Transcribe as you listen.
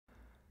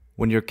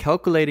When you're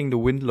calculating the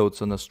wind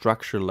loads on a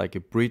structure like a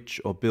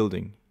bridge or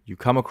building, you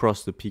come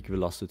across the peak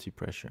velocity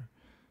pressure.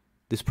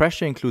 This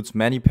pressure includes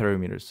many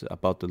parameters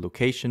about the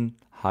location,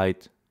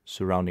 height,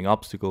 surrounding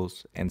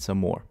obstacles, and some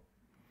more.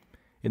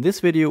 In this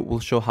video, we'll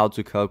show how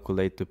to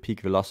calculate the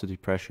peak velocity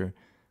pressure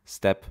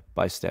step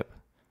by step.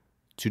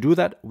 To do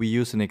that, we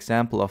use an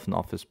example of an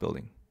office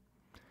building.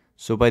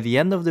 So by the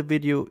end of the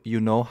video,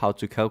 you know how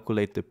to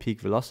calculate the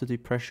peak velocity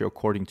pressure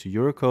according to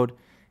Eurocode,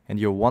 and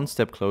you're one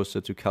step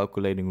closer to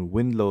calculating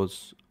wind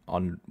loads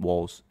on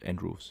walls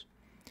and roofs.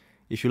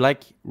 If you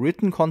like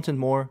written content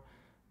more,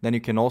 then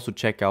you can also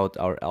check out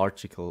our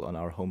article on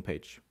our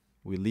homepage.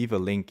 We'll leave a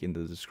link in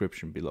the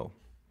description below.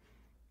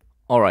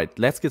 Alright,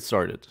 let's get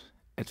started.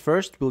 At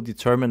first, we'll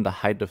determine the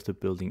height of the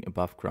building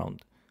above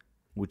ground,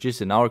 which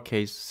is in our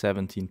case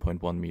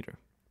 17.1 meter.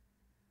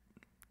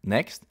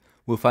 Next,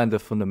 we'll find the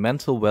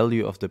fundamental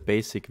value of the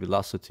basic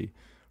velocity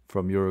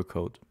from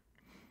Eurocode.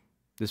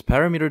 This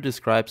parameter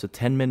describes a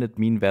 10-minute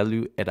mean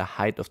value at a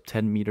height of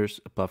 10 meters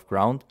above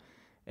ground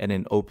and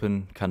in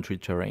open country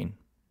terrain,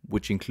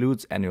 which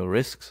includes annual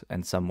risks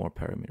and some more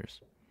parameters.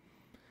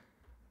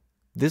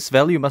 This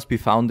value must be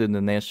found in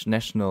the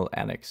national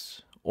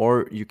annex,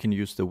 or you can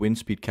use the wind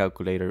speed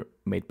calculator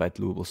made by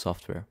Dlubal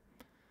software.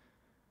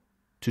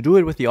 To do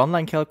it with the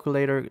online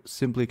calculator,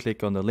 simply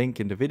click on the link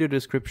in the video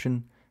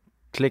description,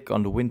 click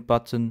on the wind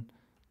button,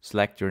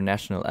 select your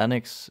national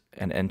annex,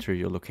 and enter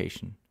your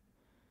location.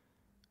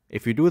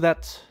 If we do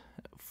that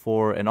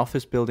for an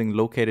office building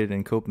located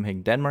in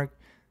Copenhagen, Denmark,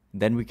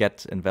 then we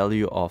get a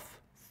value of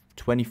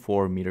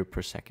 24 meters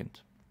per second.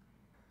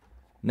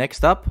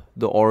 Next up,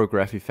 the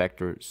orography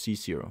factor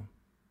C0.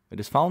 It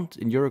is found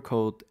in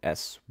Eurocode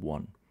as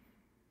 1.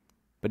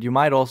 But you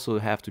might also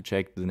have to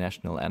check the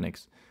national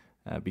annex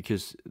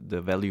because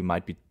the value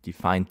might be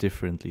defined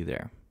differently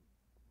there.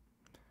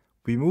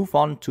 We move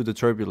on to the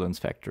turbulence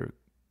factor,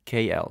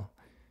 KL.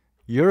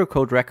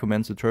 Eurocode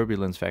recommends the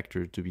turbulence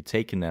factor to be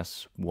taken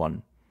as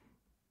 1.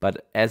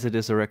 But as it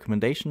is a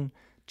recommendation,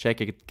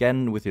 check it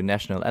again with your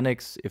national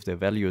annex if the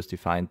value is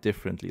defined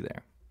differently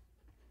there.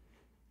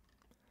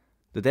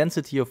 The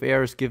density of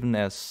air is given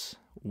as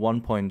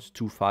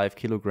 1.25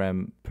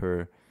 kilogram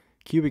per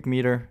cubic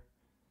meter.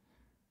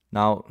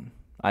 Now,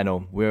 I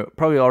know we're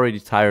probably already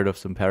tired of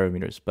some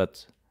parameters,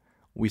 but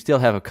we still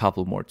have a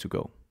couple more to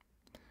go.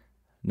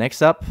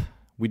 Next up,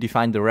 we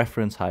define the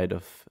reference height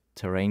of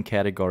terrain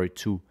category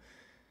 2.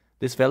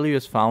 This value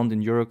is found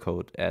in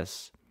Eurocode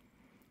as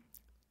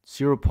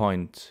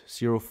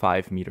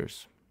 0.05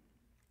 meters.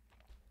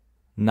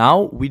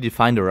 Now we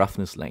define the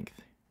roughness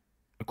length.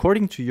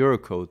 According to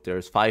Eurocode,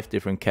 there's 5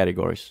 different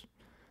categories.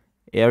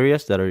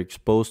 Areas that are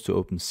exposed to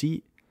open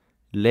sea,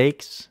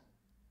 lakes,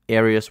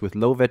 areas with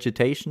low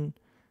vegetation,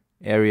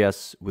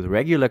 areas with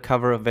regular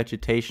cover of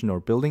vegetation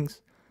or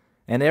buildings,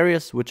 and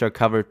areas which are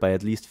covered by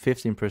at least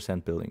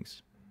 15%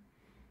 buildings.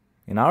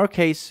 In our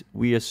case,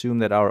 we assume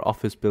that our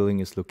office building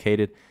is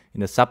located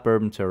in a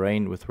suburban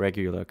terrain with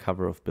regular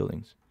cover of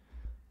buildings.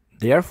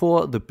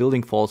 Therefore, the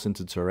building falls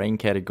into terrain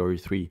category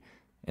 3,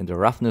 and the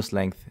roughness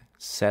length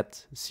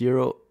set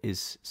 0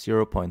 is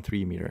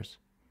 0.3 meters.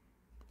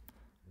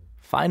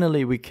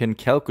 Finally, we can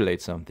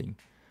calculate something.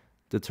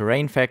 The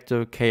terrain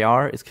factor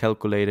KR is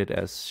calculated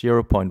as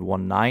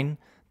 0.19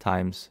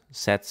 times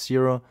set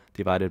 0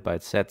 divided by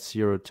set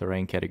 0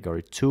 terrain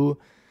category 2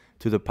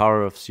 to the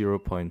power of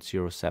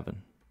 0.07.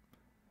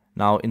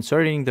 Now,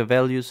 inserting the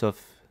values of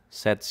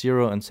set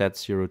 0 and set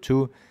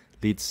 02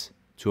 leads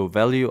to a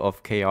value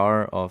of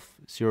KR of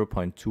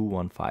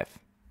 0.215.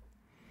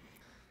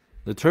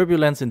 The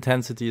turbulence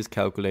intensity is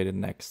calculated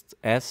next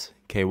as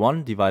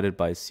K1 divided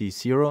by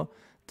C0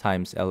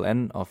 times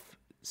Ln of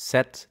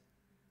set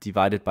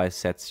divided by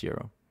set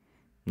 0.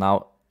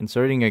 Now,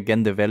 inserting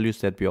again the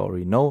values that we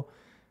already know,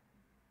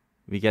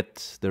 we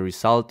get the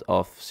result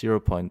of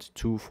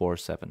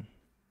 0.247.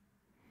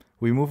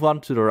 We move on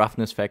to the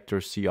roughness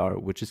factor CR,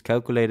 which is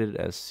calculated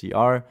as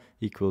CR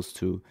equals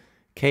to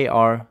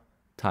KR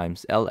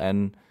times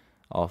Ln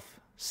of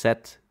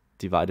set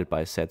divided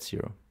by set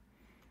 0.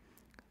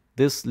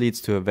 This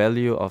leads to a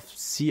value of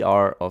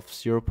CR of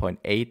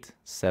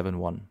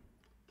 0.871.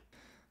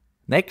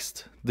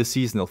 Next, the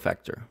seasonal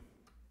factor.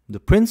 The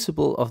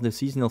principle of the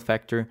seasonal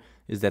factor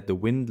is that the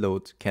wind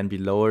load can be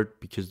lowered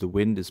because the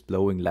wind is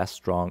blowing less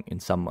strong in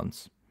some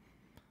months.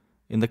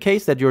 In the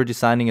case that you're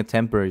designing a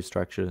temporary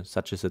structure,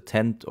 such as a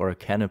tent or a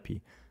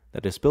canopy,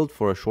 that is built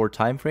for a short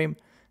time frame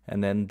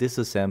and then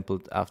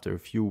disassembled after a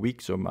few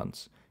weeks or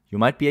months, you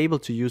might be able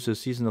to use a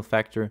seasonal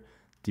factor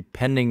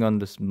depending on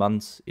the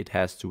months it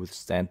has to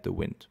withstand the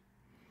wind.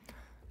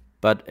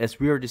 But as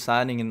we are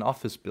designing an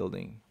office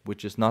building,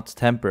 which is not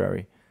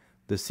temporary,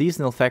 the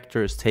seasonal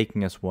factor is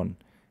taken as 1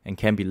 and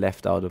can be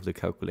left out of the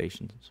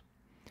calculations.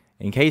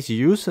 In case you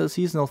use a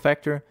seasonal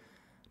factor,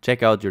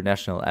 check out your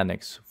national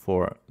annex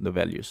for the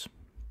values.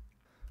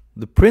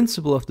 The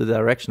principle of the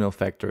directional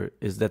factor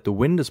is that the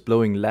wind is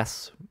blowing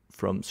less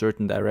from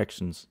certain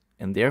directions,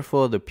 and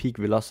therefore the peak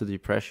velocity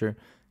pressure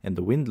and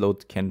the wind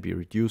load can be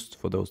reduced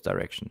for those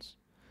directions.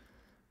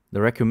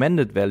 The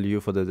recommended value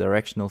for the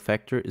directional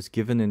factor is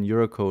given in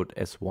Eurocode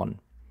as 1.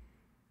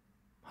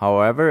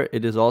 However,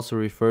 it is also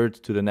referred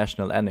to the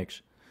national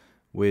annex,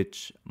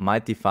 which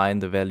might define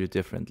the value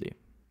differently.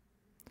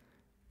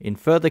 In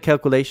further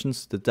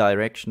calculations, the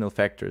directional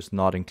factor is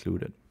not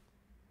included.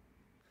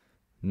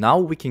 Now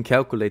we can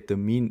calculate the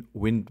mean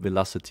wind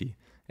velocity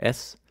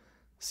as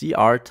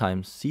CR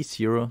times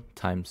C0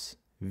 times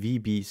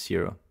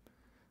VB0.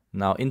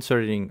 Now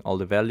inserting all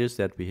the values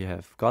that we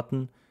have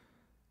gotten,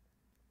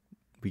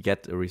 we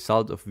get a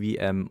result of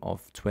Vm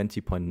of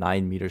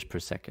 20.9 meters per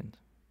second.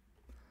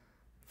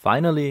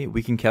 Finally,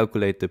 we can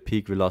calculate the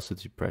peak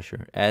velocity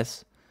pressure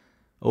as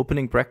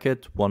opening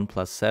bracket 1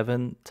 plus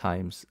 7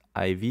 times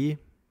IV,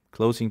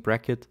 closing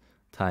bracket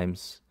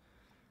times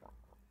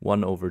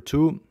 1 over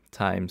 2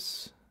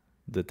 times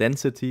the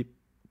density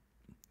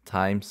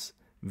times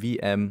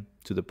Vm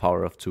to the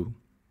power of 2.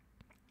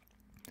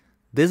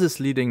 This is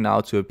leading now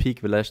to a peak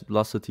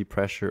velocity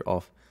pressure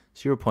of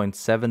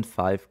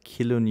 0.75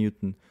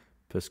 kilonewton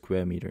per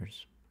square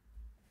meters.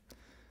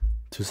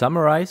 To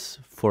summarize,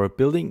 for a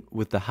building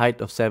with the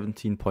height of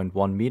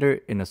 17.1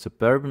 meter in a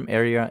suburban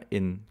area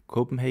in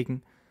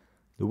Copenhagen,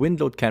 the wind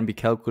load can be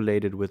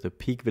calculated with a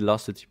peak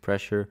velocity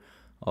pressure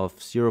of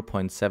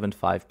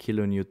 0.75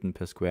 kilonewton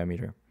per square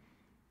meter.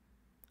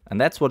 And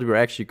that's what we're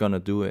actually going to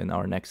do in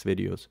our next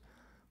videos.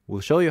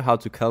 We'll show you how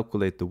to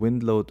calculate the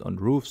wind load on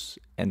roofs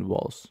and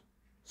walls.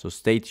 So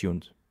stay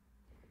tuned.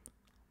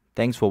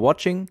 Thanks for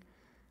watching.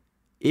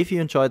 If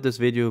you enjoyed this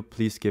video,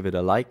 please give it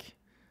a like.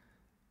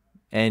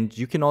 And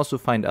you can also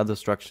find other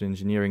structural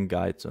engineering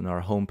guides on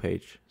our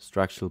homepage,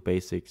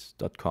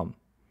 structuralbasics.com.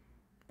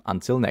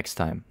 Until next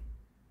time.